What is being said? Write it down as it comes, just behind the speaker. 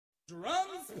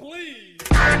Drums, please.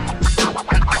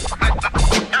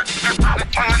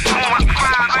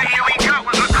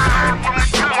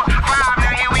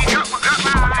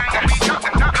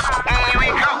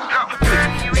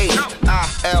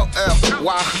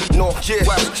 Why north,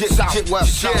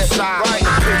 west, south side,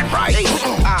 right,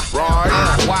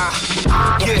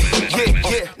 why,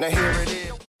 yeah. Now here it is.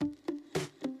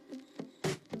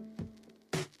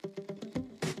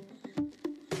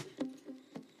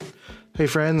 Hey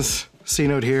friends,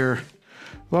 C-Note here.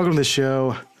 Welcome to the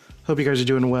show. Hope you guys are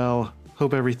doing well.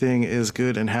 Hope everything is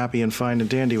good and happy and fine and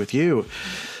dandy with you.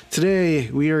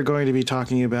 Today we are going to be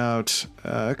talking about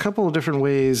a couple of different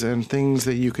ways and things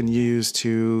that you can use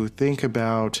to think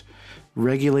about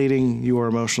regulating your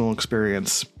emotional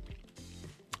experience.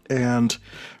 And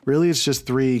really it's just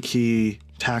three key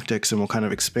tactics, and we'll kind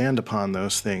of expand upon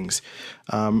those things.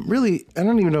 Really, I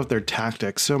don't even know if they're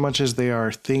tactics so much as they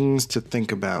are things to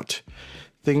think about,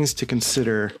 things to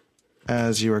consider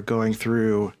as you are going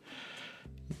through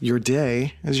your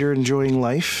day, as you're enjoying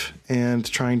life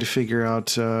and trying to figure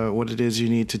out what it is you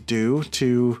need to do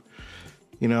to,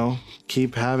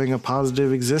 keep having a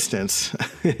positive existence.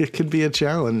 It could be a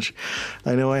challenge.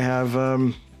 I know I have,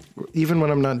 even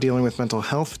when I'm not dealing with mental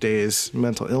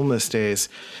illness days,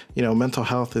 mental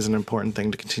health is an important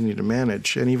thing to continue to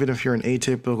manage. And even if you're an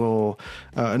atypical,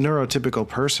 neurotypical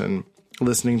person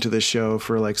listening to this show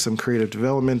for like some creative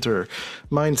development or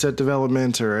mindset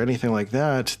development or anything like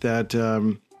that,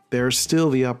 there's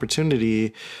still the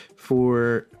opportunity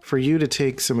for you to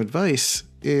take some advice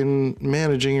in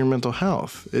managing your mental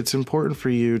health. It's important for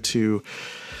you to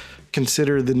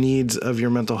consider the needs of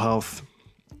your mental health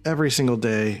every single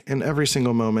day and every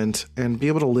single moment and be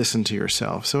able to listen to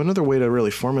yourself. So another way to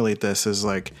really formulate this is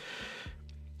like,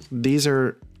 these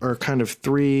are kind of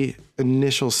three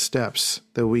initial steps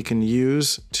that we can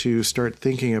use to start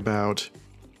thinking about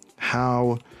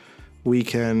how we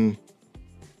can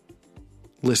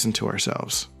listen to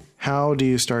ourselves. How do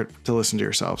you start to listen to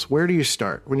yourselves? Where do you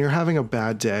start? When you're having a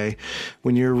bad day,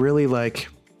 when you're really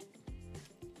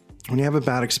when you have a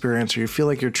bad experience or you feel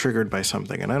like you're triggered by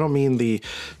something, and I don't mean the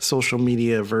social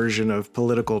media version of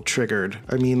political triggered.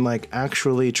 I mean like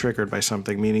actually triggered by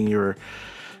something, meaning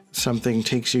something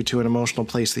takes you to an emotional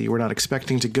place that you were not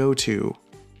expecting to go to.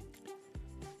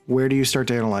 Where do you start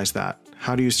to analyze that?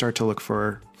 How do you start to look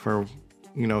for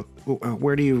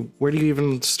where do you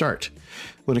even start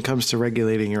when it comes to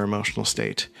regulating your emotional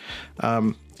state?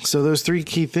 So those three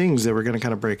key things that we're going to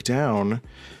kind of break down,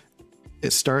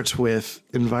 it starts with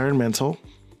environmental,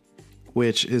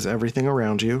 which is everything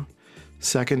around you.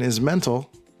 Second is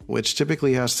mental, which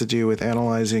typically has to do with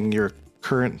analyzing your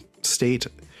current state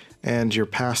and your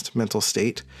past mental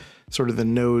state, sort of the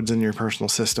nodes in your personal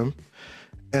system.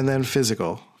 And then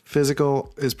physical.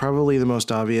 Physical is probably the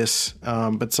most obvious,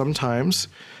 but sometimes,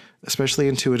 especially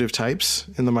intuitive types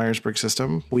in the Myers-Briggs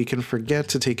system, we can forget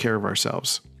to take care of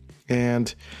ourselves.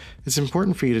 And it's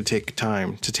important for you to take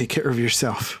time to take care of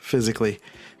yourself physically,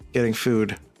 getting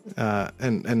food,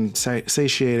 and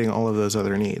satiating all of those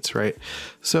other needs, right?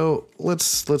 So let's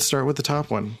start with the top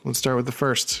one. Let's start with the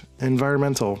first,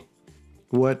 environmental.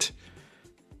 What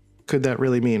could that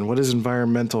really mean? What does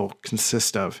environmental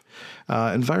consist of?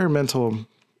 Environmental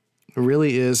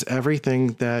really is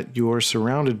everything that you're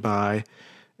surrounded by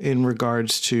in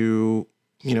regards to,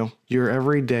 your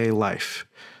everyday life.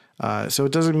 So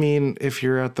it doesn't mean if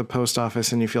you're at the post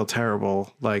office and you feel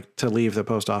terrible, like to leave the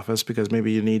post office because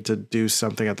maybe you need to do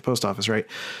something at the post office, right?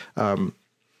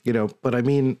 But I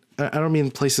don't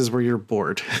mean places where you're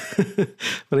bored,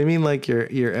 but I mean like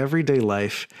your everyday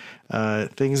life,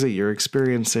 things that you're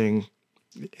experiencing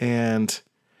and,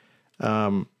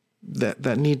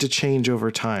 that need to change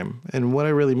over time. And what I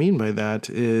really mean by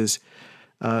that is,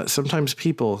 sometimes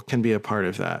people can be a part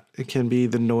of that. It can be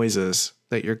the noises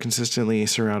that you're consistently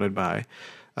surrounded by.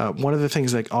 One of the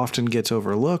things that often gets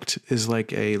overlooked is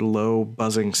like a low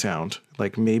buzzing sound.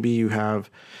 Like maybe you have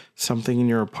something in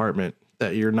your apartment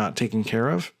that you're not taking care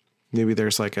of. Maybe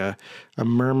there's like a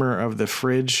murmur of the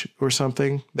fridge or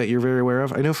something that you're very aware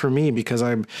of. I know for me, because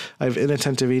I've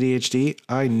inattentive ADHD,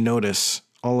 I notice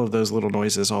all of those little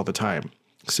noises all the time.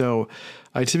 So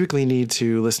I typically need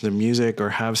to listen to music or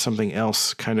have something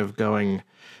else kind of going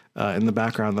in the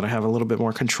background that I have a little bit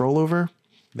more control over,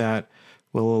 that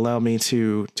will allow me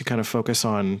to kind of focus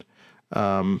on,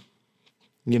 the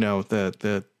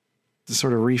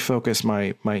sort of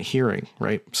refocus my hearing,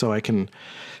 right? So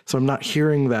I'm not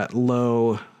hearing that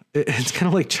low. It's kind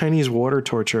of like Chinese water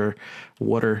torture.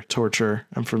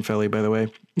 I'm from Philly, by the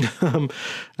way,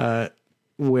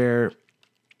 where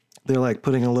they're like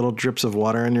putting a little drips of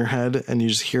water in your head and you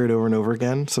just hear it over and over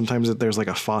again. Sometimes there's like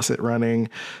a faucet running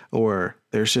or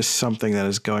there's just something that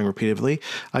is going repeatedly.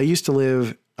 I used to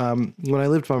live, when I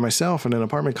lived by myself in an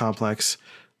apartment complex,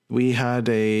 we had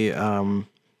a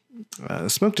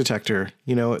smoke detector,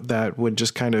 that would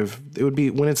just kind of, it would be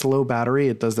when it's low battery,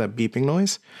 it does that beeping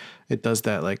noise. It does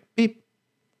that like beep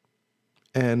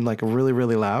and like really,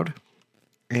 really loud.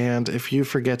 And if you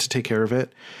forget to take care of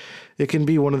it, it can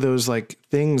be one of those like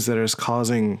things that is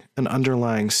causing an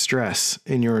underlying stress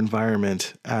in your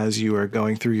environment as you are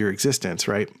going through your existence,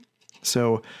 right?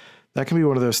 So that can be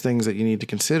one of those things that you need to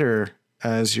consider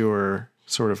as you're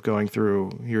sort of going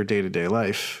through your day-to-day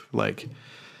life. Like,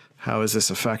 how is this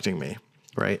affecting me,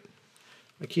 right?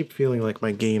 I keep feeling like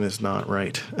my gain is not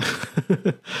right.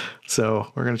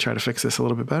 So we're going to try to fix this a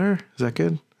little bit better. Is that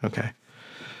good? Okay.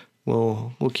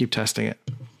 We'll keep testing it.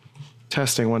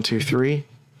 Testing 1, 2, 3.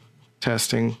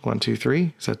 Testing 1, 2,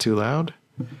 3. Is that too loud?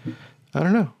 I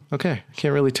don't know. Okay. I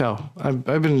can't really tell. I've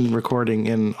been recording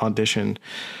in Audition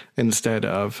instead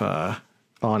of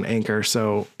on Anchor,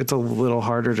 so it's a little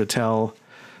harder to tell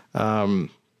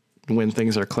when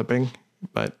things are clipping,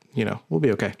 but we'll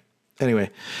be okay. Anyway,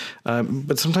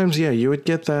 but sometimes, you would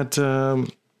get that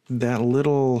that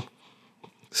little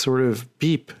sort of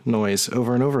beep noise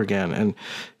over and over again, and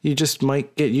you just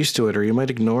might get used to it, or you might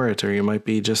ignore it, or you might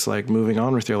be just like moving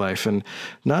on with your life and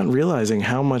not realizing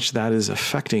how much that is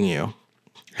affecting you.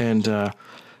 And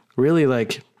really,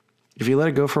 like, if you let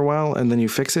it go for a while and then you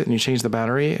fix it and you change the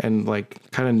battery and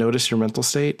like kind of notice your mental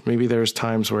state, maybe there's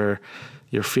times where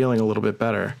you're feeling a little bit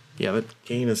better. Yeah, that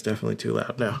gain is definitely too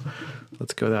loud. Now,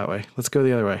 let's go that way. Let's go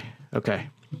the other way. Okay,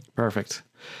 perfect.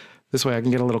 This way I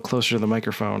can get a little closer to the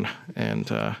microphone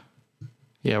and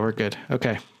yeah, we're good.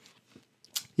 Okay.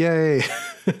 Yay.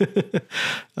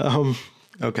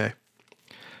 Okay.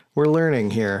 We're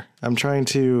learning here. I'm trying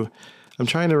to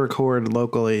record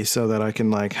locally so that I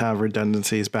can like have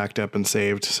redundancies backed up and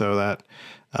saved so that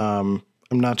I'm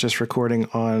not just recording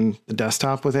on the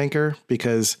desktop with Anchor,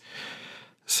 because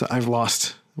I've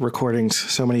lost recordings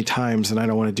so many times and I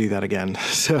don't want to do that again.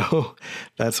 So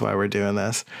that's why we're doing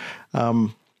this.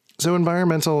 So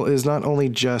environmental is not only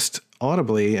just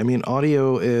audibly. I mean,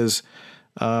 audio is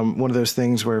one of those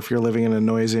things where if you're living in a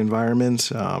noisy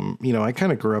environment, I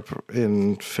kind of grew up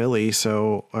in Philly,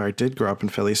 or I did grow up in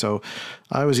Philly, so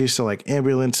I was used to like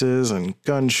ambulances and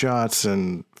gunshots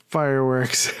and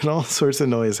fireworks and all sorts of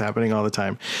noise happening all the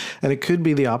time. And it could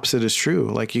be the opposite is true.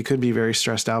 Like, you could be very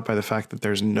stressed out by the fact that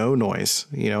there's no noise.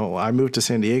 I moved to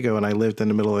San Diego and I lived in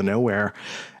the middle of nowhere,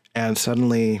 and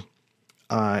suddenly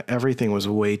everything was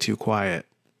way too quiet.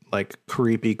 Like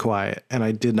creepy quiet. And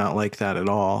I did not like that at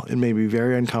all. It made me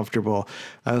very uncomfortable.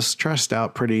 I was stressed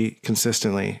out pretty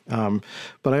consistently.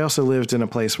 But I also lived in a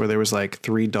place where there was like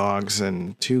 3 dogs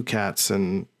and 2 cats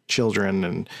and children.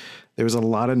 And there was a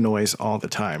lot of noise all the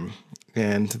time.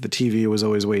 And the TV was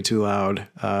always way too loud.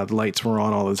 The lights were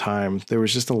on all the time. There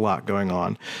was just a lot going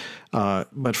on.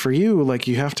 But for you, like,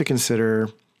 you have to consider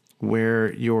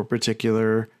where your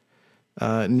particular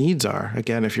needs are.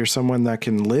 Again, if you're someone that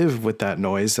can live with that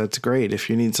noise, that's great. If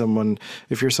you're someone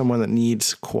that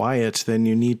needs quiet, then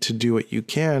you need to do what you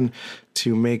can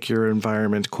to make your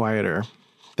environment quieter.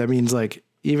 That means, like,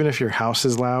 even if your house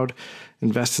is loud,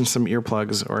 invest in some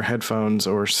earplugs or headphones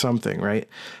or something, right?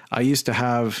 I used to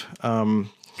have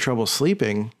trouble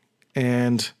sleeping,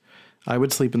 and I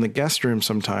would sleep in the guest room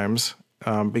sometimes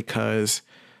because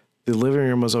the living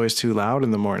room was always too loud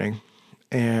in the morning.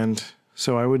 And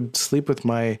so I would sleep with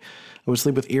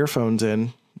earphones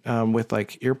in, with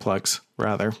like earplugs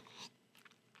rather.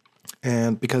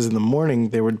 And because in the morning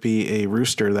there would be a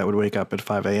rooster that would wake up at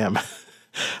 5 a.m.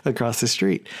 across the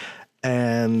street.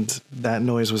 And that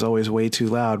noise was always way too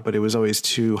loud, but it was always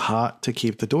too hot to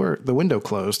keep the window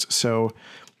closed. So,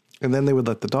 and then they would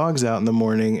let the dogs out in the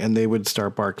morning and they would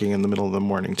start barking in the middle of the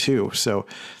morning too. So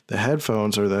the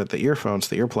headphones, or the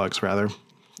earplugs rather,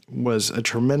 was a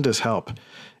tremendous help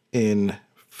in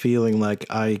feeling like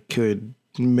I could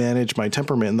manage my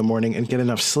temperament in the morning and get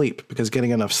enough sleep, because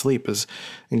getting enough sleep is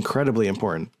incredibly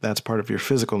important. That's part of your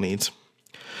physical needs.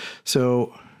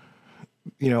 So,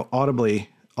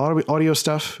 audio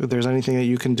stuff, if there's anything that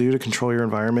you can do to control your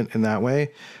environment in that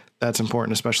way, that's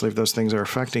important, especially if those things are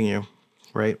affecting you,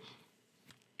 right?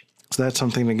 So that's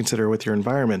something to consider with your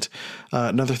environment.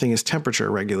 Another thing is temperature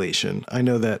regulation. I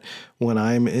know that when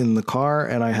I'm in the car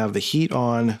and I have the heat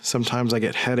on, sometimes I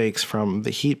get headaches from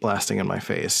the heat blasting in my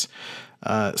face.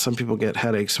 Some people get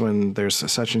headaches when there's a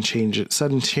sudden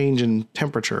change in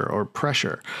temperature or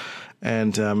pressure.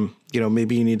 And,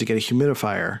 maybe you need to get a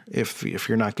humidifier if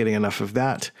you're not getting enough of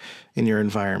that in your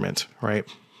environment, right?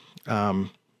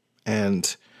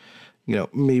 And,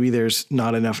 maybe there's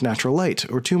not enough natural light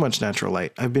or too much natural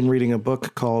light. I've been reading a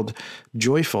book called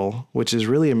Joyful, which is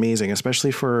really amazing,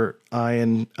 especially for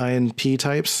INP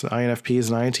types, INFPs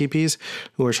and INTPs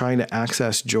who are trying to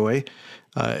access joy.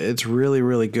 It's really,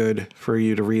 really good for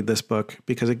you to read this book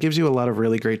because it gives you a lot of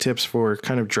really great tips for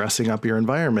kind of dressing up your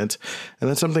environment. And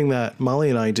that's something that Molly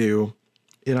and I do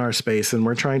in our space. And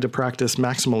we're trying to practice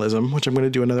maximalism, which I'm going to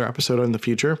do another episode on in the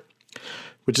future,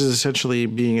 which is essentially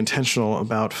being intentional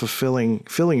about filling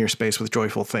your space with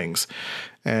joyful things.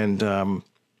 And,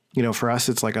 for us,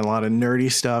 it's like a lot of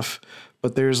nerdy stuff,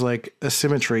 but there's like a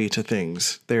symmetry to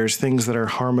things. There's things that are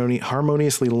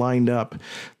harmoniously lined up.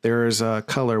 There's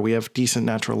color. We have decent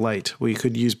natural light. We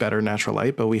could use better natural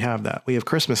light, but we have that. We have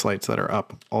Christmas lights that are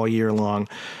up all year long.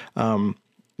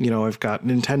 I've got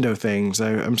Nintendo things.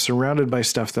 I'm surrounded by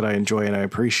stuff that I enjoy and I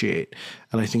appreciate.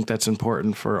 And I think that's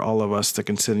important for all of us to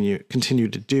continue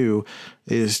to do,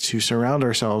 is to surround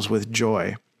ourselves with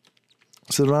joy.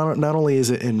 So not only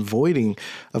is it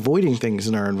avoiding things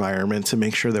in our environment to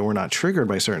make sure that we're not triggered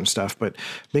by certain stuff, but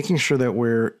making sure that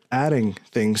we're adding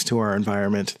things to our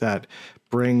environment that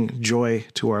bring joy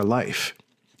to our life.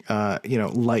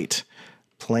 Light,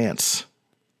 plants,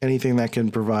 anything that can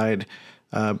provide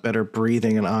better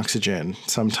breathing and oxygen.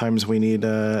 Sometimes we need,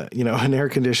 an air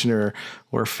conditioner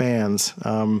or fans.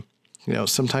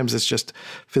 Sometimes it's just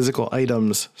physical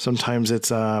items. Sometimes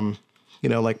it's,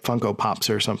 like Funko Pops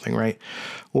or something, right?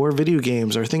 Or video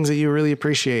games or things that you really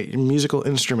appreciate, musical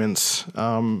instruments,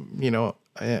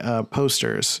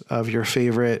 posters of your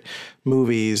favorite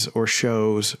movies or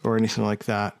shows or anything like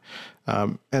that.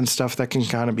 And stuff that can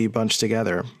kind of be bunched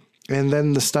together. And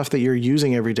then the stuff that you're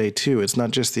using every day too. It's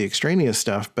not just the extraneous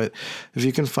stuff, but if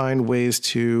you can find ways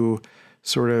to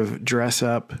sort of dress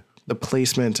up the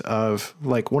placement of,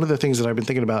 like, one of the things that I've been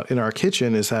thinking about in our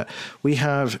kitchen is that we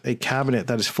have a cabinet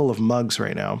that is full of mugs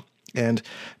right now. And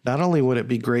not only would it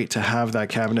be great to have that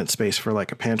cabinet space for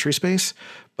like a pantry space,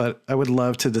 but I would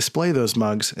love to display those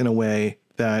mugs in a way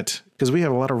that, because we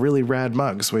have a lot of really rad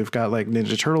mugs. We've got like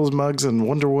Ninja Turtles mugs and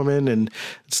Wonder Woman and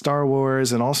Star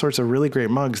Wars and all sorts of really great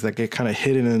mugs that get kind of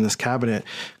hidden in this cabinet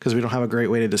because we don't have a great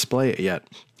way to display it yet.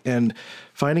 And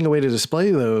finding a way to display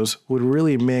those would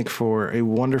really make for a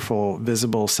wonderful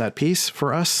visible set piece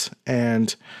for us,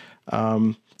 and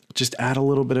just add a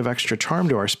little bit of extra charm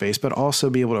to our space, but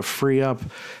also be able to free up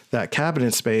that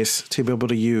cabinet space to be able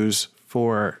to use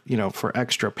for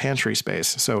extra pantry space.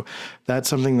 So that's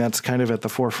something that's kind of at the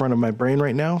forefront of my brain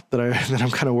right now that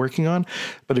I'm kind of working on.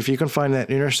 But if you can find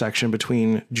that intersection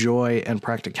between joy and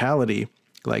practicality,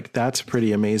 like, that's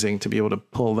pretty amazing to be able to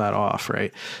pull that off,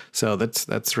 right? So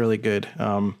that's really good.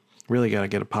 Really got to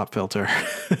get a pop filter.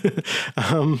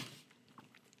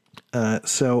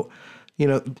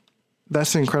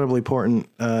 That's an incredibly important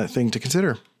thing to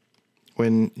consider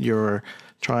when you're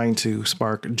trying to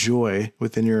spark joy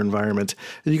within your environment.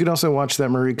 And you can also watch that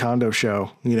Marie Kondo show,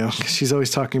 she's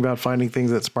always talking about finding things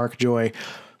that spark joy.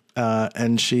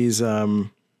 And she's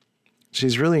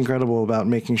really incredible about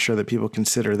making sure that people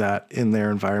consider that in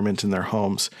their environment, in their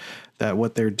homes, that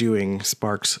what they're doing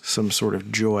sparks some sort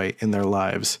of joy in their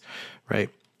lives,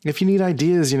 right? If you need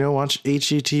ideas, watch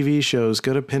HGTV shows,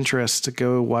 go to Pinterest to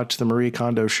go watch the Marie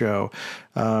Kondo show.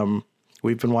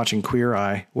 We've been watching Queer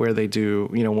Eye, where they do,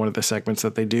 one of the segments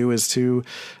that they do is to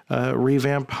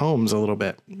revamp homes a little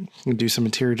bit and do some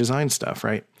interior design stuff,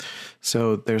 right?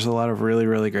 So there's a lot of really,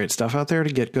 really great stuff out there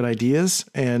to get good ideas,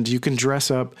 and you can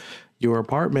dress up your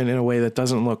apartment in a way that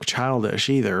doesn't look childish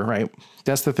either, right?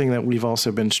 That's the thing that we've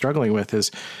also been struggling with,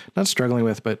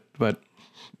 but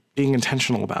being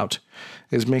intentional about,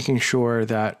 is making sure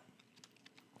that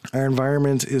our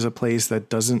environment is a place that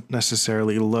doesn't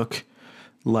necessarily look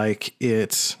like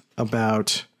it's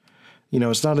about,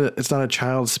 it's not a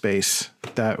child space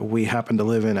that we happen to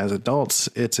live in as adults.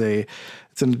 It's an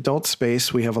adult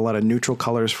space. We have a lot of neutral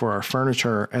colors for our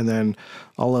furniture, and then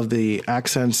all of the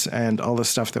accents and all the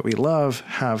stuff that we love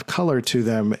have color to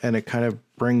them. And it kind of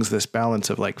brings this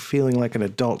balance of like feeling like an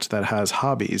adult that has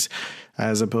hobbies,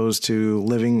 as opposed to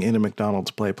living in a McDonald's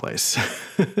play place.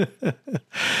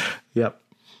 Yep.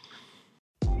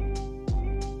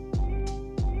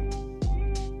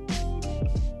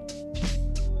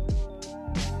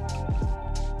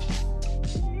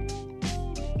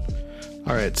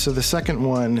 All right, so the second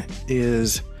one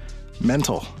is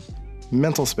mental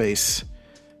space.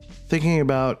 Thinking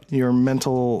about your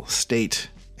mental state,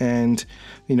 and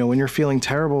when you're feeling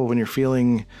terrible, when you're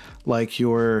feeling like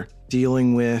you're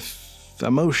dealing with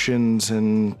emotions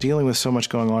and dealing with so much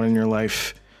going on in your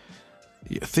life,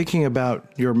 thinking about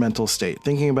your mental state,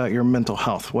 thinking about your mental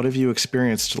health. What have you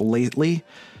experienced lately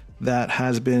that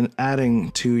has been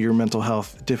adding to your mental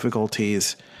health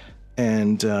difficulties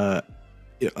and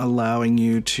allowing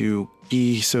you to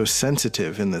be so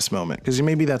sensitive in this moment? Because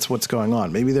maybe that's what's going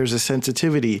on. Maybe there's a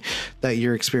sensitivity that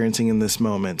you're experiencing in this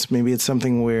moment. Maybe it's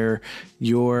something where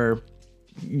you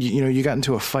got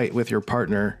into a fight with your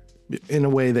partner in a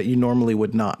way that you normally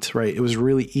would not, right? It was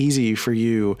really easy for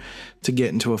you to get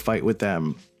into a fight with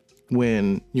them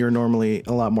when you're normally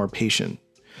a lot more patient.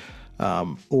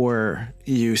 Or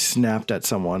you snapped at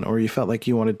someone, or you felt like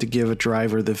you wanted to give a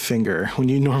driver the finger when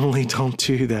you normally don't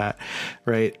do that,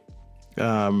 right?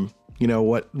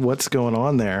 What's going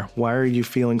on there? Why are you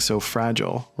feeling so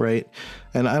fragile, right?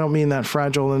 And I don't mean that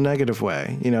fragile in a negative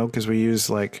way, because we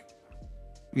use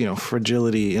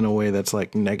fragility in a way that's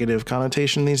like negative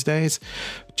connotation these days.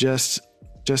 Just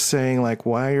saying like,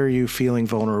 why are you feeling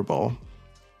vulnerable?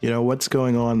 What's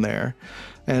going on there?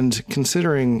 And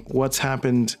considering what's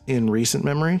happened in recent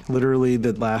memory, literally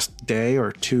the last day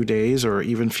or 2 days or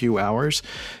even few hours,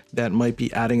 that might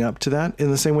be adding up to that. In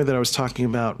the same way that I was talking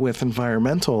about with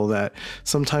environmental, that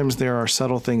sometimes there are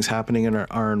subtle things happening in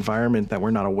our environment that we're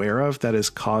not aware of that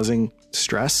is causing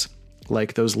stress,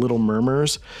 like those little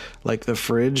murmurs, like the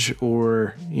fridge,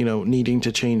 or, needing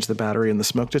to change the battery in the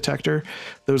smoke detector.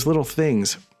 Those little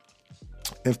things,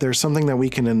 if there's something that we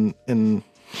can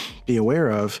be aware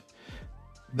of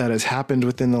that has happened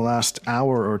within the last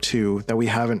hour or two that we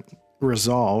haven't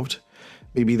resolved.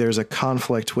 Maybe there's a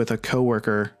conflict with a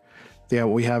coworker that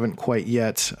we haven't quite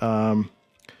yet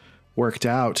worked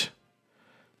out,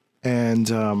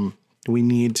 and we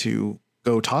need to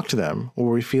go talk to them,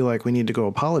 or we feel like we need to go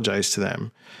apologize to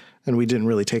them, and we didn't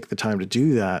really take the time to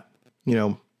do that.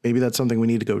 Maybe that's something we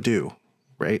need to go do,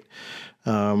 right?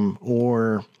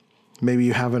 Or maybe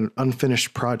you have an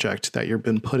unfinished project that you've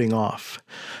been putting off,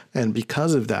 and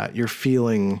because of that, you're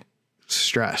feeling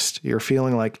stressed. You're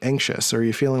feeling like anxious, or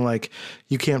you're feeling like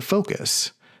you can't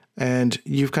focus, and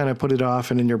you've kind of put it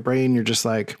off, and in your brain, you're just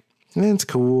like, it's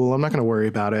cool. I'm not going to worry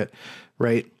about it.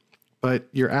 Right. But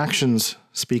your actions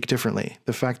speak differently.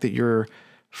 The fact that you're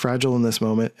fragile in this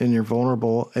moment and you're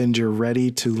vulnerable and you're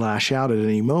ready to lash out at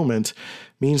any moment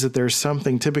means that there's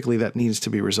something typically that needs to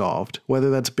be resolved, whether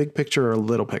that's big picture or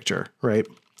little picture, right?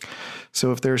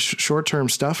 So if there's short-term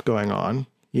stuff going on,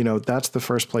 that's the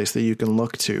first place that you can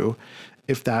look to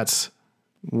if that's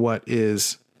what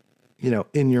is,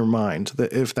 in your mind,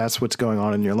 if that's what's going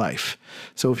on in your life.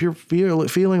 So if you're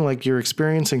feeling like you're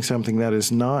experiencing something that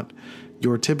is not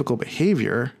your typical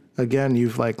behavior, again,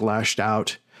 you've like lashed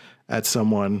out at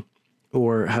someone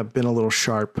or have been a little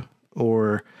sharp,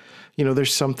 or,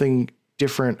 there's something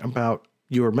different about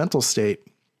your mental state,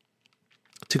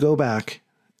 to go back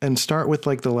and start with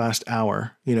like the last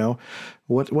hour.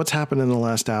 What's happened in the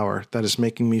last hour that is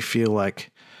making me feel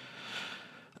like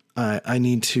I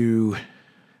need to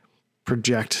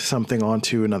project something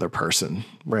onto another person,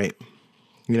 right?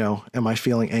 Am I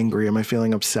feeling angry? Am I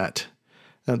feeling upset?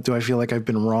 Do I feel like I've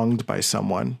been wronged by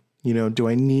someone? Do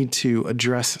I need to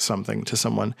address something to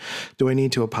someone? Do I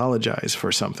need to apologize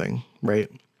for something, right?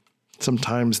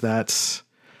 Sometimes that's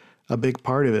a big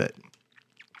part of it.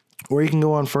 Or you can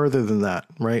go on further than that,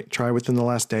 right? Try within the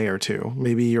last day or two.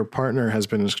 Maybe your partner has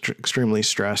been extremely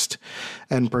stressed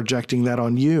and projecting that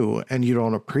on you, and you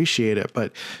don't appreciate it,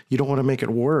 but you don't want to make it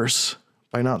worse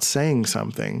by not saying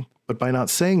something. But by not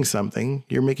saying something,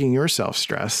 you're making yourself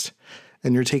stressed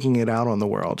and you're taking it out on the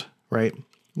world, right?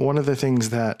 One of the things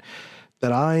that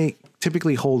I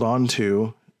typically hold on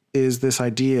to is this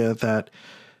idea that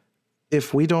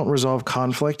if we don't resolve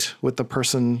conflict with the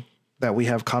person that we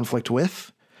have conflict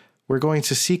with, we're going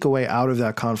to seek a way out of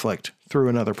that conflict through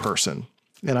another person.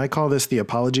 And I call this the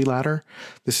apology ladder.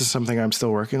 This is something I'm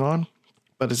still working on,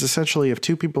 but it's essentially if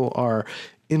two people are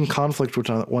in conflict with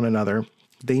one another,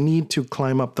 they need to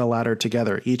climb up the ladder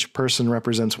together. Each person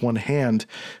represents one hand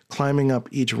climbing up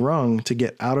each rung to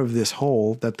get out of this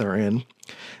hole that they're in.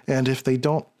 And if they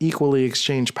don't equally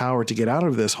exchange power to get out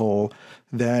of this hole,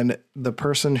 then the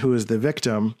person who is the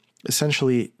victim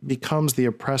essentially becomes the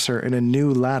oppressor in a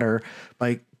new ladder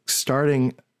by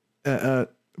starting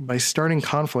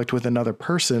conflict with another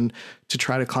person to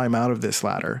try to climb out of this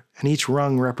ladder. And each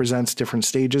rung represents different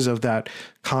stages of that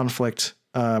conflict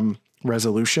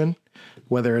resolution,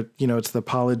 whether it's the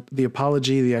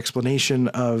apology, the explanation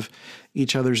of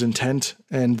each other's intent,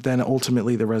 and then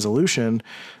ultimately the resolution.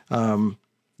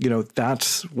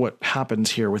 That's what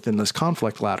happens here within this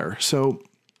conflict ladder. So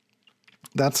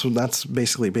that's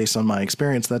basically based on my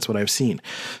experience. That's what I've seen.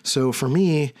 So for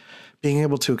me, being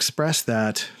able to express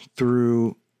that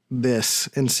through this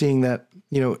and seeing that,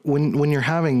 when you're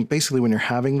having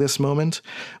this moment,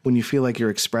 when you feel like you're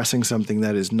expressing something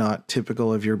that is not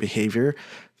typical of your behavior,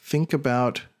 think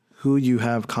about who you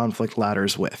have conflict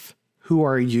ladders with. Who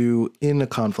are you in a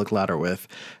conflict ladder with?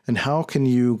 And how can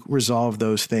you resolve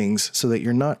those things so that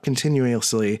you're not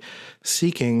continuously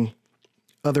seeking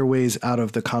other ways out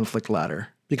of the conflict ladder?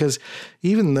 Because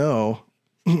even though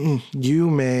you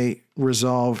may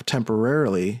resolve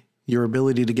temporarily your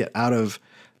ability to get out of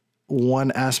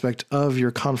one aspect of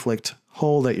your conflict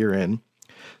hole that you're in,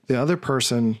 the other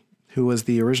person who was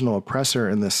the original oppressor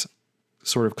in this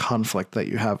sort of conflict that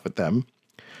you have with them,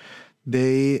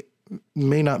 they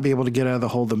may not be able to get out of the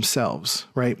hole themselves,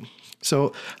 right?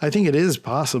 So I think it is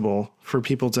possible for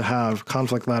people to have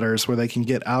conflict ladders where they can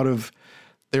get out of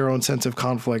their own sense of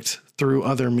conflict through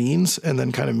other means and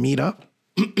then kind of meet up.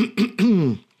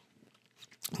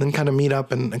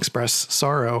 And express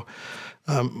sorrow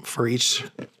for each.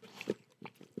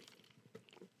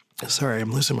 Sorry,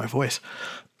 I'm losing my voice.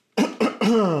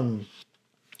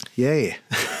 Yay.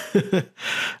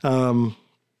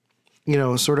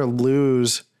 Sort of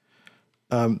lose.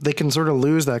 They can sort of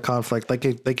lose that conflict. Like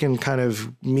they can kind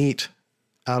of meet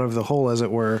out of the hole, as it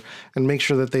were, and make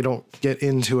sure that they don't get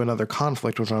into another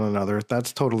conflict with one another.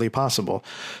 That's totally possible.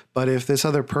 But if this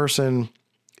other person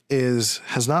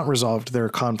has not resolved their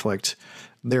conflict,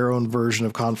 their own version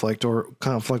of conflict or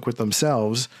conflict with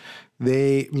themselves,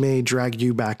 they may drag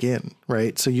you back in,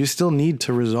 right? So you still need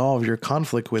to resolve your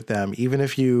conflict with them, even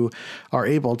if you are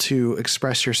able to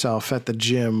express yourself at the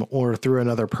gym or through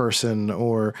another person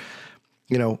or,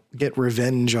 get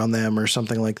revenge on them or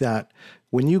something like that.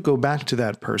 When you go back to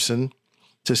that person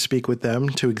to speak with them,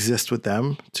 to exist with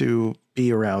them, to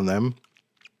be around them,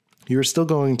 you're still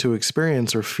going to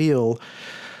experience or feel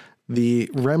the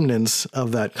remnants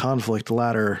of that conflict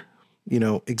ladder,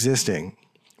 existing,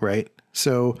 right?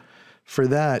 So for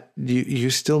that, you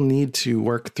still need to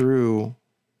work through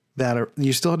that.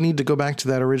 You still need to go back to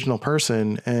that original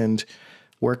person and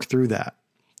work through that,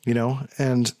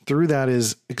 and through that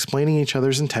is explaining each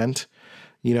other's intent,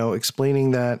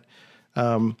 explaining that,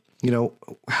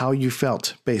 how you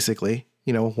felt basically,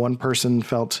 one person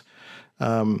felt,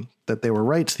 that they were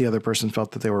right. The other person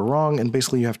felt that they were wrong. And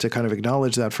basically you have to kind of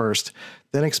acknowledge that first,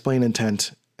 then explain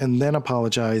intent, and then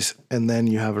apologize. And then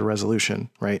you have a resolution,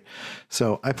 right?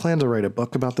 So I plan to write a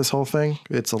book about this whole thing.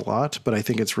 It's a lot, but I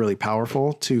think it's really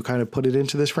powerful to kind of put it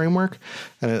into this framework.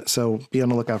 And so be on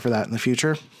the lookout for that in the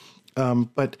future.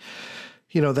 But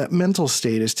that mental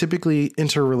state is typically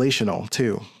interrelational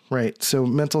too, right? So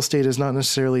mental state is not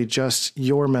necessarily just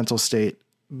your mental state,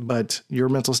 but your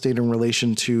mental state in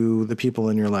relation to the people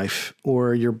in your life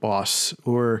or your boss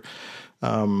or,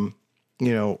 or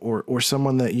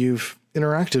someone that you've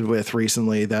interacted with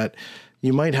recently that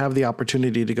you might have the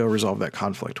opportunity to go resolve that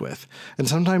conflict with. And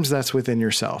sometimes that's within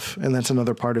yourself. And that's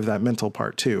another part of that mental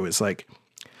part too, is like,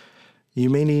 you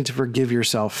may need to forgive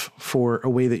yourself for a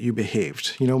way that you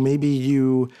behaved. Maybe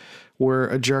you were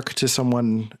a jerk to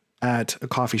someone at a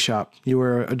coffee shop. You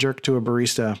were a jerk to a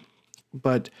barista,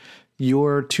 but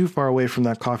you're too far away from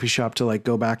that coffee shop to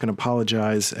go back and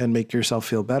apologize and make yourself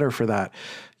feel better for that.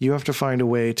 You have to find a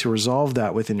way to resolve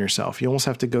that within yourself. You almost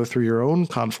have to go through your own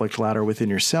conflict ladder within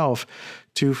yourself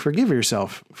to forgive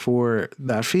yourself for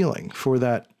that feeling, for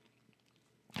that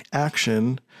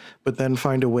action, but then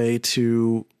find a way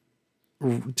to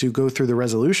go through the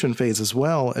resolution phase as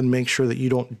well and make sure that you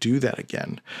don't do that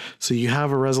again. So you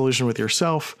have a resolution with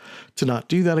yourself to not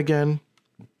do that again.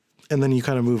 And then you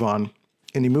kind of move on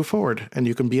and you move forward and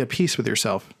you can be at peace with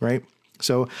yourself, right?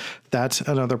 So that's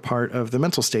another part of the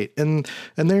mental state. And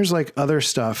there's other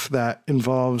stuff that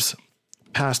involves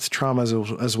past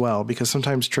traumas as well, because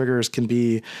sometimes triggers can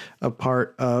be a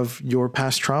part of your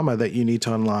past trauma that you need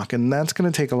to unlock. And that's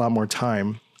going to take a lot more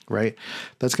time, right?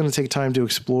 That's going to take time to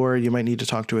explore. You might need to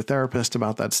talk to a therapist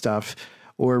about that stuff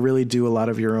or really do a lot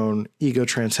of your own ego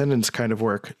transcendence kind of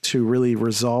work to really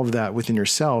resolve that within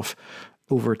yourself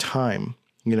over time,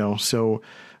 so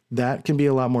that can be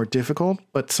a lot more difficult.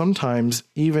 But sometimes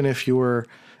even if you're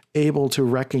able to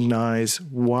recognize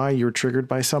why you're triggered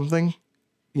by something,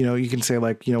 you can say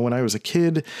when I was a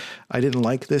kid, I didn't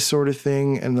like this sort of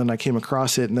thing. And then I came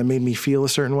across it and that made me feel a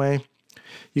certain way.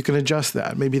 You can adjust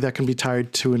that. Maybe that can be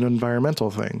tied to an environmental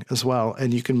thing as well.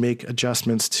 And you can make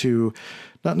adjustments to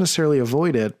not necessarily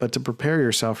avoid it, but to prepare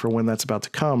yourself for when that's about to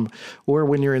come, or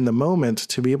when you're in the moment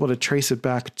to be able to trace it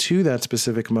back to that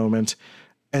specific moment.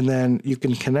 And then you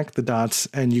can connect the dots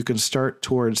and you can start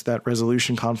towards that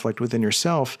resolution conflict within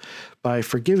yourself by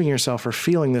forgiving yourself for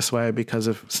feeling this way because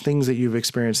of things that you've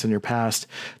experienced in your past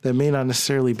that may not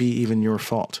necessarily be even your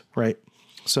fault, right?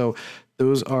 So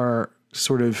those are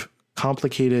sort of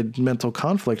complicated mental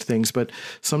conflict things, but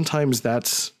sometimes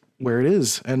that's where it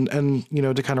is. And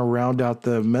to kind of round out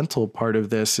the mental part of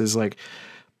this is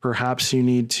Perhaps you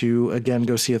need to, again,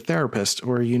 go see a therapist,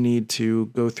 or you need to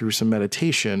go through some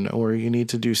meditation, or you need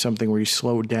to do something where you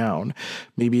slow down.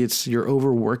 Maybe it's you're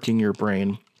overworking your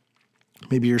brain.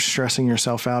 Maybe you're stressing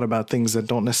yourself out about things that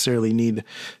don't necessarily need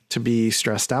to be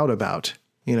stressed out about.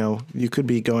 You could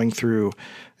be going through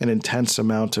an intense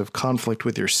amount of conflict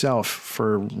with yourself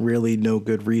for really no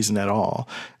good reason at all.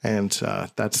 And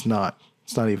it's not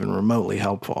even remotely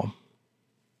helpful.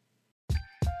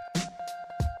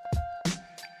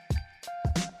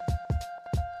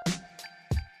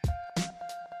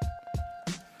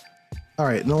 All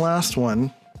right, and the last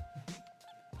one,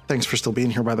 thanks for still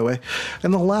being here, by the way.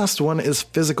 And the last one is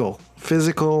physical.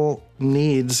 Physical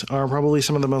needs are probably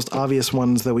some of the most obvious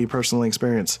ones that we personally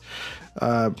experience,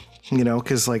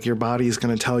 because like your body is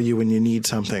going to tell you when you need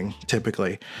something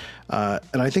typically.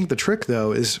 And I think the trick,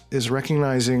 though, is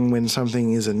recognizing when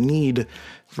something is a need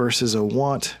versus a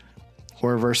want,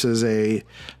 or versus a,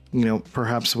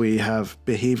 perhaps we have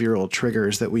behavioral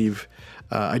triggers that we've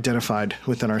identified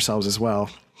within ourselves as well.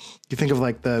 You think of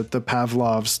like the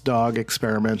Pavlov's dog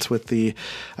experiments with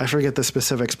I forget the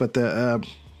specifics, but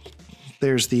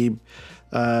there's the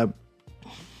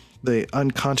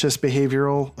unconscious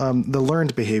behavioral, the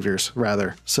learned behaviors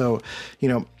rather. So,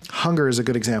 hunger is a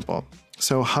good example.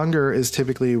 So hunger is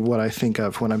typically what I think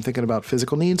of when I'm thinking about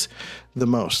physical needs the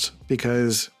most,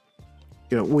 because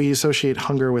we associate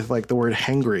hunger with like the word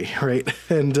hangry, right?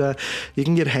 And you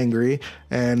can get hangry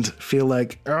and feel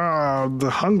like, the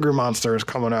hunger monster is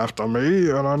coming after me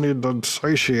and I need to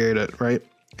satiate it, right?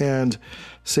 And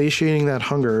satiating that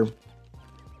hunger,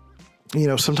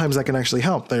 sometimes that can actually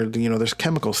help. There's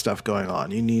chemical stuff going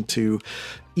on. You need to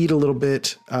eat a little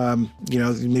bit,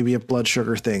 maybe have blood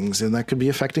sugar things, and that could be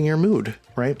affecting your mood,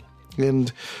 right?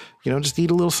 And just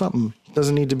eat a little something.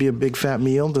 Doesn't need to be a big fat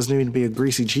meal. Doesn't need to be a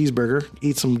greasy cheeseburger.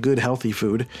 Eat some good healthy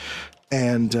food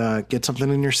and get something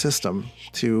in your system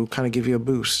to kind of give you a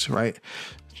boost, right?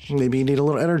 Maybe you need a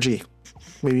little energy.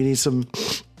 Maybe you need some,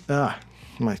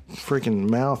 my freaking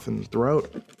mouth and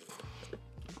throat.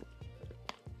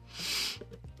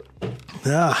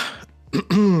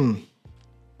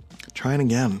 Trying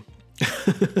again.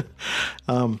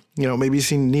 Maybe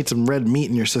you need some red meat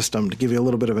in your system to give you a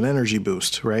little bit of an energy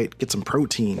boost, right? Get some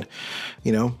protein,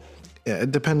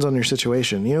 it depends on your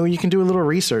situation. You can do a little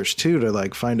research too, to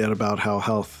like find out about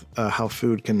how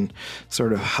food can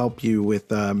sort of help you with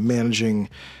managing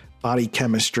body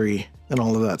chemistry and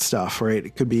all of that stuff, right?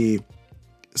 It could be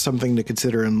something to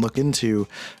consider and look into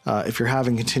if you're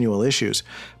having continual issues.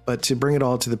 But to bring it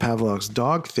all to the Pavlov's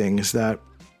dog thing is that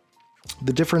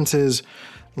the difference is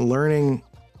learning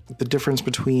the difference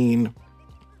between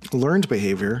learned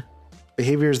behaviors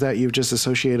that you've just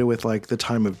associated with like the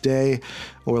time of day,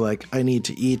 or like I need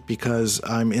to eat because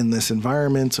I'm in this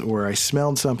environment or I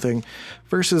smelled something,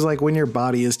 versus like when your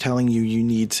body is telling you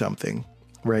need something,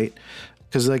 right?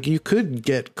 Because like you could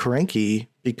get cranky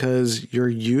because you're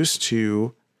used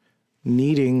to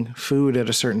needing food at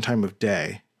a certain time of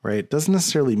day, right? Doesn't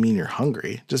necessarily mean you're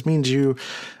hungry. It just means you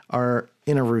are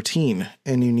in a routine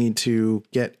and you need to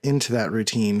get into that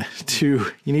routine you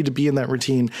need to be in that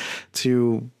routine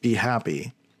to be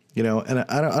happy, and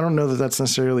I don't know that that's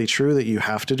necessarily true that you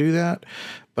have to do that,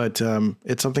 but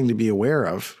it's something to be aware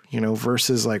of,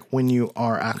 versus like when you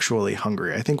are actually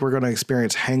hungry. I think we're going to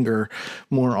experience hunger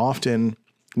more often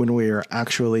when we are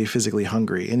actually physically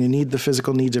hungry, and you need the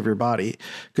physical needs of your body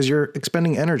because you're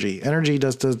expending energy. Energy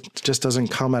just doesn't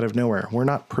come out of nowhere. We're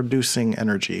not producing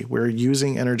energy. We're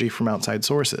using energy from outside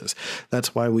sources.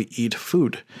 That's why we eat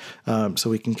food, so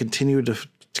we can continue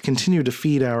to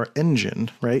feed our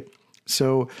engine, right?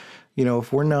 So,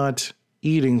 if we're not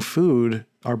eating food,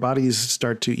 our bodies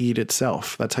start to eat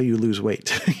itself. That's how you lose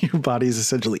weight. Your body is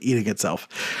essentially eating itself,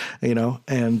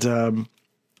 and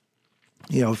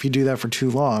if you do that for too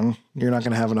long, you're not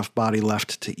going to have enough body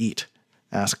left to eat.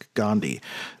 Ask Gandhi.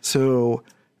 So,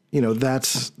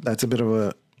 that's a bit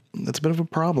of a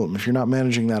problem if you're not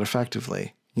managing that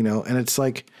effectively, and it's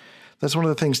like, that's one of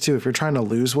the things too. If you're trying to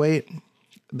lose weight,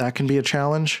 that can be a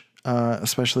challenge,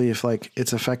 especially if like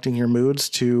it's affecting your moods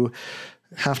to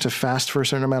have to fast for a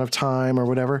certain amount of time or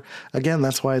whatever. Again,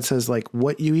 that's why it says like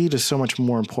what you eat is so much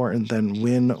more important than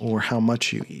when or how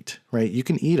much you eat, right? You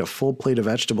can eat a full plate of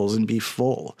vegetables and be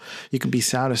full. You can be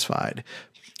satisfied.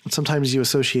 Sometimes you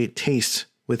associate taste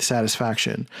with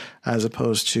satisfaction as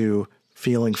opposed to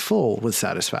feeling full with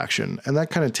satisfaction. And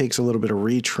that kind of takes a little bit of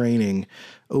retraining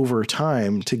over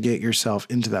time to get yourself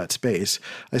into that space.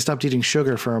 I stopped eating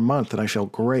sugar for a month and I feel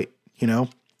great,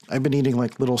 I've been eating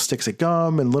like little sticks of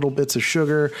gum and little bits of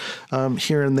sugar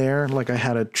here and there. Like I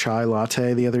had a chai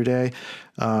latte the other day,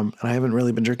 and I haven't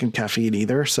really been drinking caffeine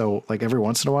either. So like every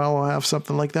once in a while I'll have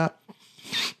something like that.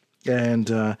 And,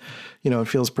 it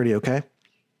feels pretty okay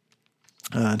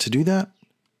to do that.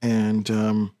 And,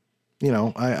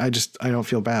 I don't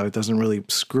feel bad. It doesn't really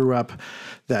screw up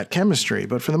that chemistry.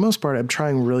 But for the most part, I'm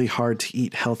trying really hard to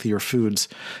eat healthier foods,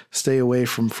 stay away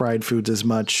from fried foods as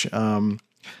much.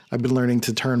 I've been learning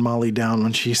to turn Molly down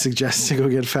when she suggests to go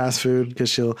get fast food, because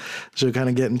she'll kind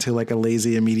of get into like a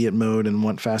lazy immediate mode and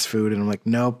want fast food. And I'm like,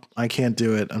 nope, I can't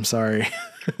do it. I'm sorry.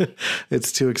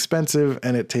 It's too expensive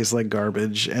and it tastes like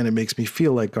garbage and it makes me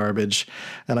feel like garbage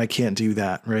and I can't do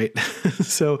that. Right.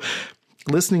 So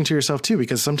listening to yourself too,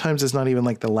 because sometimes it's not even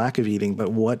like the lack of eating, but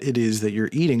what it is that you're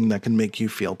eating that can make you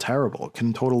feel terrible. It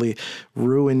can totally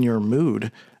ruin your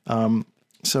mood.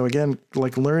 So again,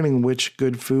 like learning which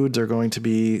good foods are going to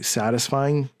be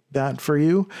satisfying that for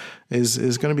you is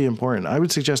going to be important. I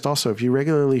would suggest also, if you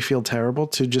regularly feel terrible,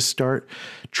 to just start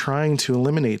trying to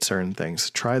eliminate certain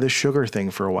things. Try the sugar thing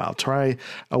for a while. Try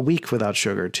a week without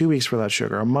sugar, 2 weeks without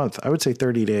sugar, a month. I would say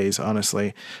 30 days,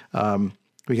 honestly.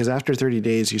 Because after 30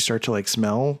 days, you start to like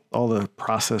smell all the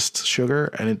processed sugar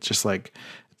and it's just like,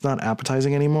 it's not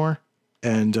appetizing anymore.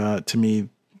 And to me,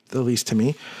 at least to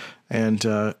me, and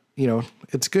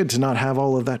it's good to not have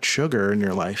all of that sugar in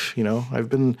your life. I've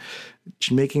been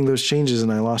making those changes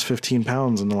and I lost 15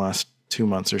 pounds in the last 2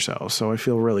 months or so. So I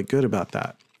feel really good about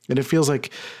that. And it feels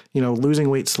like, losing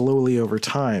weight slowly over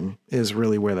time is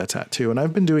really where that's at too. And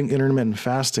I've been doing intermittent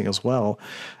fasting as well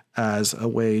as a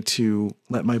way to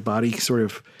let my body sort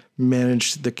of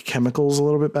manage the chemicals a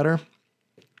little bit better.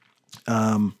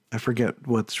 I forget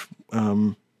what's,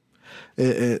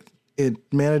 it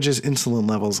manages insulin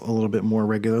levels a little bit more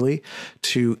regularly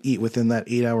to eat within that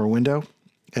 8-hour window.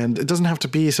 And it doesn't have to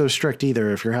be so strict either.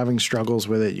 If you're having struggles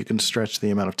with it, you can stretch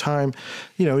the amount of time.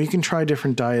 You can try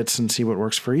different diets and see what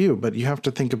works for you, but you have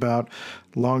to think about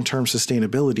long-term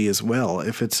sustainability as well.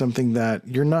 If it's something that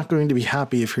you're not going to be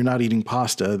happy if you're not eating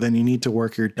pasta, then you need to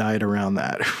work your diet around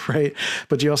that, right?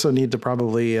 But you also need to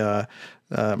probably,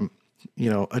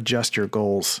 adjust your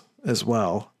goals as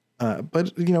well.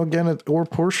 But again, or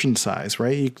portion size,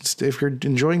 right? If you're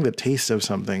enjoying the taste of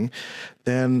something,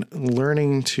 then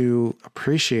learning to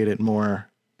appreciate it more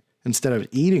instead of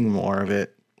eating more of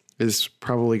it is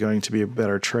probably going to be a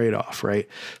better trade-off, right?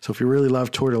 So if you really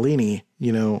love tortellini,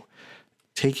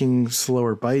 taking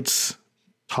slower bites,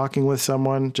 talking with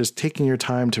someone, just taking your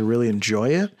time to really enjoy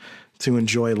it, to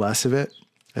enjoy less of it,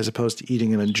 as opposed to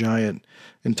eating in a giant,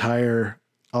 entire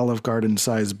Olive Garden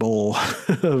size bowl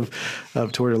of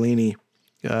tortellini,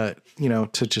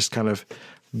 to just kind of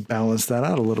balance that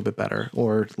out a little bit better,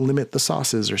 or limit the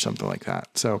sauces or something like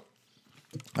that. So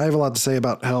I have a lot to say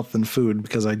about health and food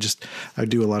because I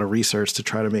do a lot of research to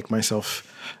try to make myself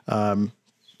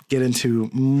get into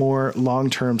more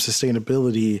long-term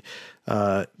sustainability,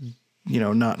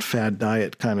 not fad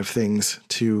diet kind of things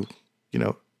to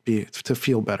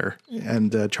feel better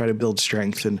and try to build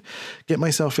strength and get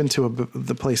myself into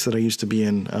the place that I used to be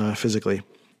in physically.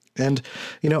 And,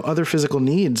 other physical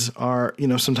needs are,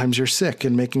 sometimes you're sick,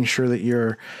 and making sure that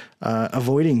you're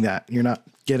avoiding that. You're not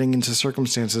getting into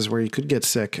circumstances where you could get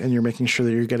sick, and you're making sure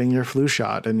that you're getting your flu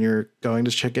shot and you're going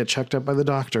to get checked up by the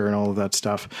doctor and all of that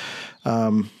stuff.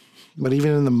 But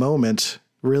even in the moment,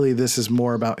 really, this is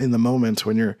more about in the moment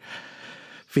when you're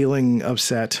feeling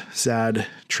upset, sad,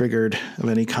 triggered of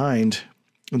any kind,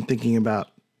 and thinking about,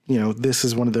 this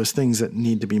is one of those things that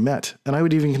need to be met. And I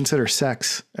would even consider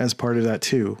sex as part of that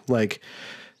too. Like,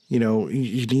 you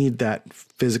need that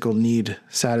physical need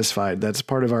satisfied. That's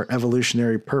part of our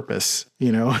evolutionary purpose.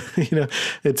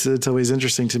 It's always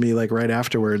interesting to me. Like right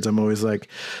afterwards, I'm always like,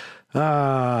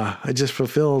 I just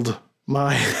fulfilled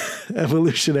my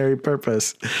evolutionary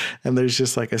purpose. And there's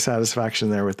just like a satisfaction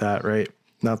there with that, right?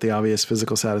 Not the obvious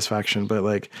physical satisfaction, but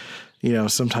like,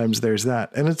 sometimes there's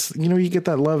that. And it's, you get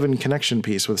that love and connection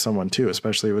piece with someone too,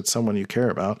 especially with someone you care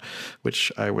about,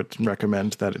 which I would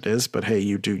recommend that it is. But hey,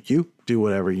 you do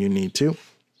whatever you need to.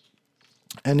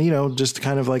 And, just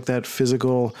kind of like that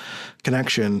physical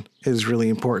connection is really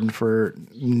important for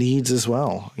needs as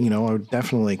well. I would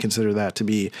definitely consider that to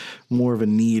be more of a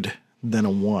need than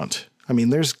a want. I mean,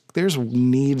 there's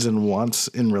needs and wants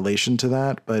in relation to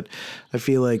that, but I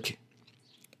feel like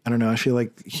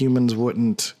humans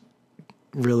wouldn't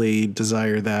really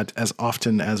desire that as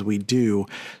often as we do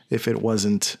if it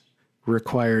wasn't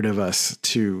required of us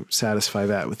to satisfy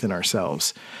that within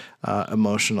ourselves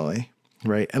emotionally,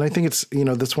 right? And I think it's,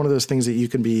 that's one of those things that you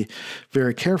can be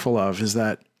very careful of, is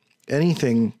that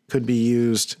anything could be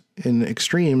used in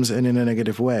extremes and in a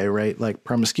negative way, right? Like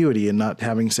promiscuity and not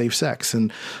having safe sex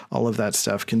and all of that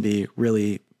stuff can be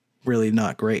really, really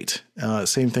not great.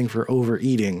 Same thing for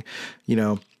overeating,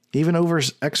 even over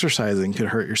exercising could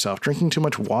hurt yourself. Drinking too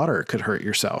much water could hurt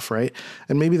yourself, right?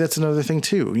 And maybe that's another thing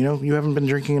too. You haven't been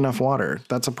drinking enough water.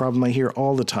 That's a problem I hear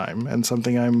all the time, and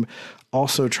something I'm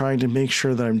also trying to make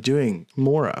sure that I'm doing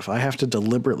more of. I have to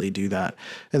deliberately do that.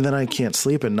 And then I can't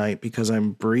sleep at night because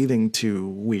I'm breathing too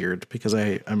weird because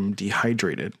I'm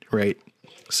dehydrated, right?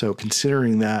 So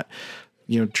considering that,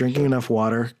 drinking enough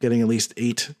water, getting at least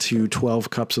 8 to 12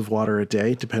 cups of water a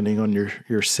day, depending on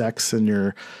your sex and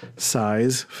your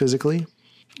size physically.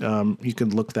 You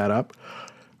can look that up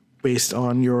based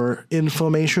on your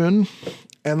inflammation.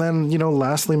 And then,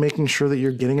 lastly, making sure that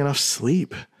you're getting enough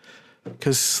sleep,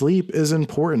 because sleep is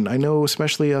important. I know,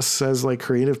 especially us as like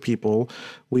creative people,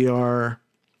 we are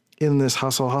in this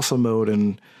hustle mode.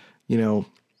 And,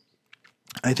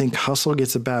 I think hustle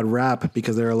gets a bad rap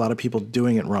because there are a lot of people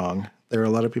doing it wrong. There are a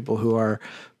lot of people who are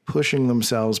pushing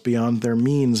themselves beyond their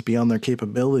means, beyond their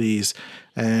capabilities,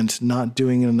 and not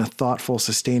doing it in a thoughtful,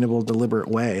 sustainable, deliberate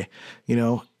way,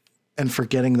 and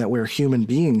forgetting that we're human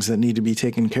beings that need to be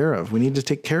taken care of. We need to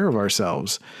take care of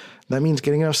ourselves. That means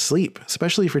getting enough sleep,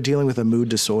 especially if you're dealing with a mood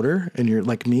disorder and you're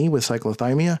like me with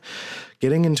cyclothymia.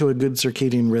 Getting into a good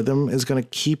circadian rhythm is going to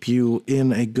keep you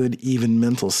in a good, even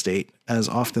mental state as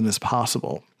often as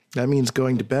possible. That means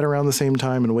going to bed around the same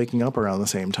time and waking up around the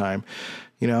same time,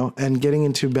 and getting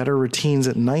into better routines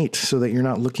at night so that you're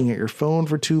not looking at your phone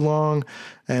for too long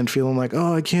and feeling like,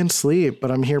 oh, I can't sleep, but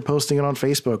I'm here posting it on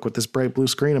Facebook with this bright blue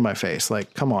screen in my face.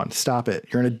 Like, come on, stop it.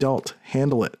 You're an adult.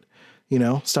 Handle it.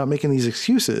 Stop making these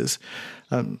excuses.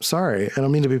 Sorry, I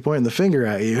don't mean to be pointing the finger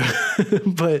at you,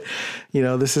 but,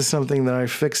 this is something that I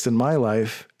fixed in my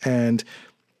life. And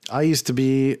I used to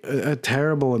be a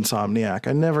terrible insomniac.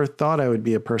 I never thought I would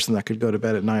be a person that could go to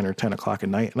bed at 9 or 10 o'clock at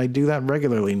night. And I do that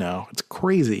regularly now. It's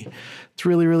crazy. It's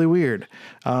really, really weird.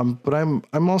 But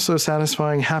I'm also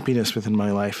satisfying happiness within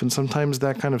my life. And sometimes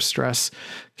that kind of stress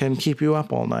can keep you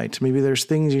up all night. Maybe there's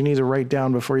things you need to write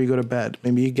down before you go to bed.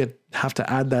 Maybe you have to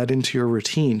add that into your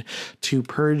routine to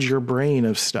purge your brain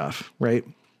of stuff, right?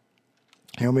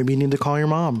 Maybe you need to call your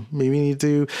mom. Maybe you need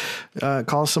to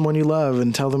call someone you love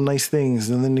and tell them nice things,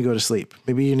 and then you go to sleep.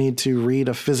 Maybe you need to read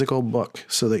a physical book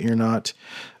so that you're not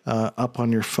up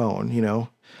on your phone,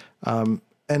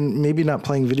 and maybe not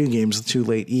playing video games too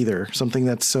late either. Something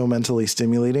that's so mentally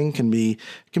stimulating can be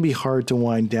hard to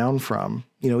wind down from.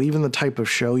 Even the type of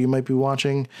show you might be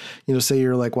watching, say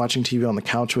you're like watching TV on the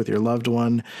couch with your loved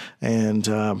one and,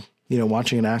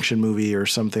 watching an action movie or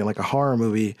something like a horror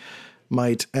movie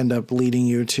might end up leading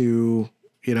you to,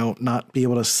 not be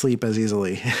able to sleep as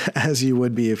easily as you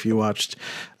would be if you watched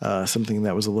something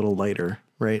that was a little lighter,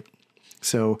 right?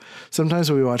 So sometimes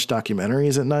we watch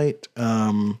documentaries at night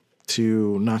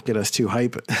to not get us too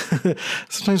hype.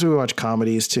 Sometimes we watch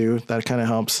comedies too. That kind of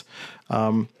helps.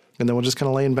 And then we'll just kind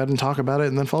of lay in bed and talk about it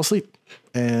and then fall asleep.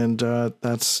 And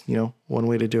that's, one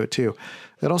way to do it too.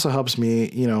 It also helps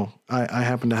me, I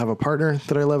happen to have a partner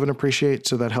that I love and appreciate.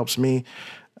 So that helps me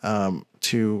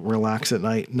to relax at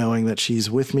night, knowing that she's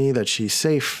with me, that she's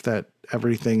safe, that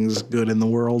everything's good in the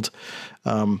world.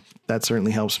 That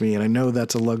certainly helps me. And I know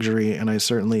that's a luxury, and I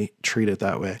certainly treat it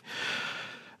that way.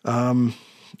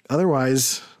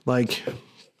 Otherwise, like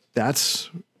that's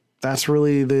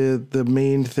really the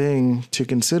main thing to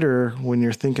consider when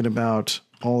you're thinking about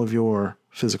all of your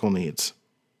physical needs.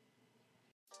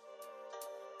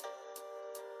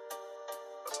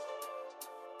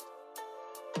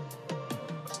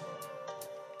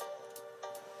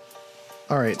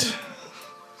 All right,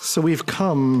 so we've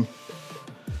come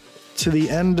to the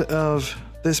end of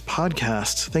this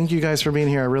podcast. Thank you guys for being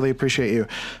here. I really appreciate you.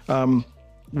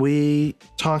 We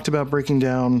talked about breaking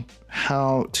down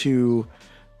how to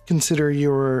consider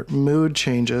your mood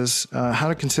changes, how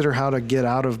to consider how to get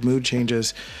out of mood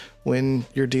changes when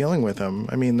you're dealing with them.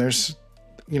 I mean, there's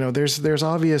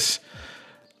obvious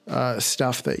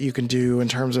stuff that you can do in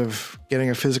terms of getting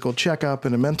a physical checkup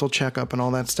and a mental checkup and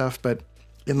all that stuff, but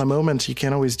in the moment, you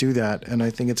can't always do that. And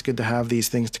I think it's good to have these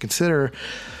things to consider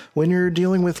when you're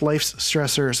dealing with life's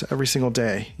stressors every single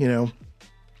day.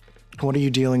 What are you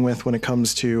dealing with when it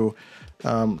comes to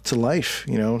life?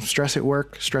 Stress at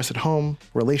work, stress at home,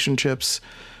 relationships,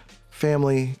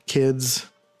 family, kids.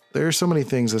 There are so many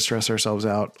things that stress ourselves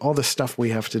out. All the stuff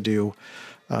we have to do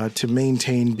to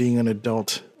maintain being an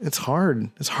adult. It's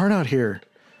hard. It's hard out here,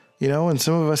 and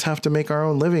some of us have to make our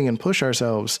own living and push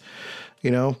ourselves,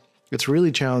 It's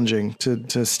really challenging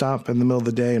to stop in the middle of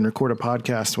the day and record a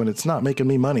podcast when it's not making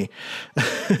me money.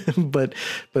 but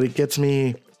it gets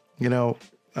me,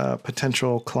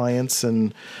 potential clients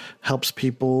and helps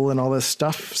people and all this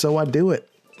stuff. So I do it.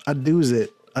 I does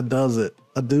it. I does it.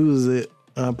 I does it.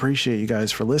 I appreciate you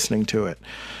guys for listening to it.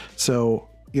 So,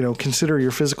 consider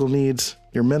your physical needs,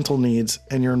 your mental needs,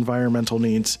 and your environmental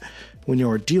needs when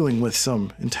you're dealing with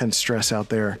some intense stress out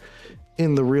there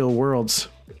in the real worlds.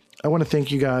 I want to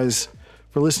thank you guys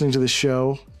for listening to this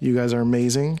show. You guys are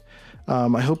amazing.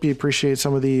 I hope you appreciate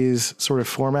some of these sort of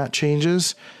format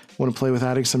changes. I want to play with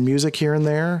adding some music here and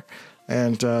there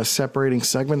and separating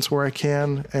segments where I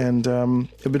can. And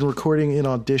I've been recording in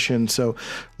Audition, so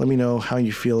let me know how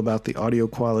you feel about the audio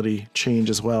quality change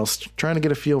as well. Trying to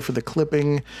get a feel for the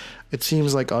clipping. It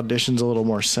seems like Audition's a little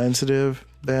more sensitive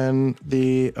than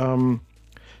the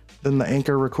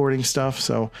Anchor recording stuff.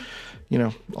 So,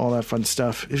 all that fun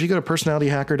stuff. If you go to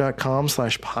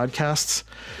personalityhacker.com/podcasts,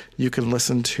 you can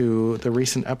listen to the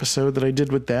recent episode that I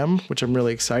did with them, which I'm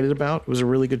really excited about. It was a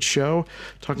really good show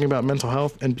talking about mental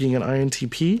health and being an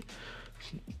INTP.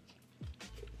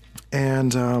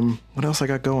 And what else I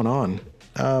got going on?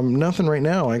 Nothing right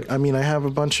now. I have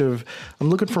a bunch of, I'm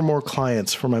looking for more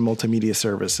clients for my multimedia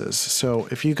services. So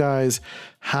if you guys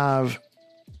have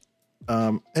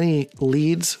any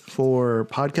leads for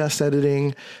podcast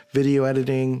editing, video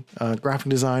editing, graphic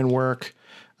design work,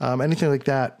 anything like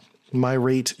that, my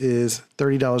rate is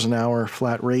 $30 an hour,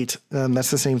 flat rate. That's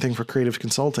the same thing for creative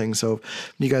consulting. So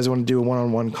if you guys want to do a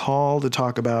one-on-one call to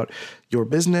talk about your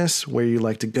business, where you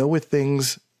like to go with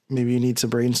things, maybe you need to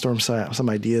brainstorm some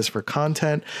ideas for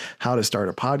content, how to start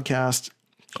a podcast,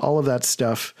 all of that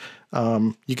stuff.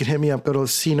 You can hit me up, go to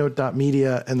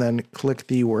cnote.media and then click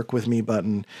the work with me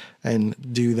button and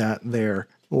do that there.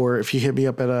 Or if you hit me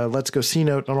up at Let's Go C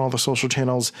Note on all the social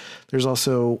channels, there's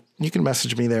also, you can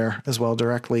message me there as well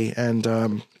directly. And,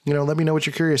 let me know what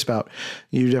you're curious about.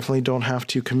 You definitely don't have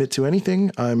to commit to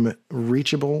anything. I'm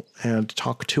reachable and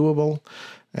talk toable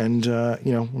and,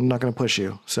 I'm not going to push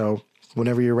you. So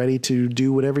whenever you're ready to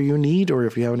do whatever you need, or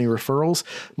if you have any referrals,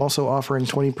 I'm also offering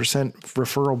 20%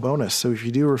 referral bonus. So if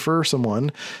you do refer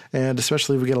someone, and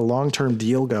especially if we get a long-term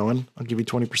deal going, I'll give you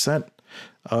 20%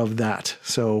 of that.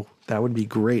 So that would be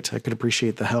great. I could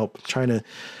appreciate the help. I'm trying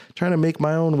to make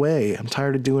my own way. I'm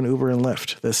tired of doing Uber and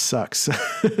Lyft. This sucks.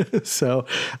 So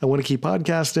I want to keep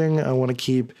podcasting. I want to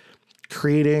keep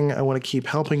creating. I want to keep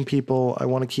helping people. I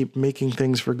want to keep making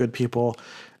things for good people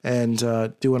and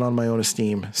do it on my own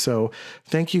esteem. So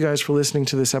thank you guys for listening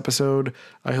to this episode.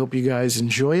 I hope you guys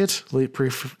enjoy it.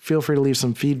 Feel free to leave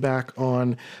some feedback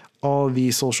on all of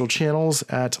the social channels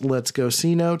at Let's Go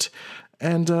C Note.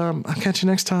 And I'll catch you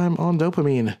next time on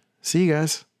Dopamine. See you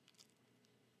guys.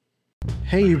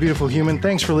 Hey, you beautiful human.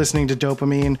 Thanks for listening to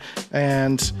Dopamine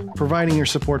and providing your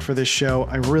support for this show.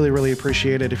 I really, really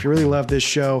appreciate it. If you really love this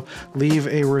show, leave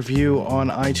a review on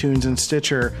iTunes and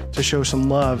Stitcher to show some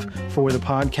love for the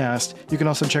podcast. You can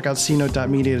also check out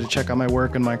cnote.media to check out my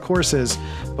work and my courses.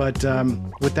 But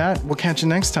with that, we'll catch you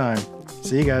next time.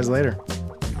 See you guys later.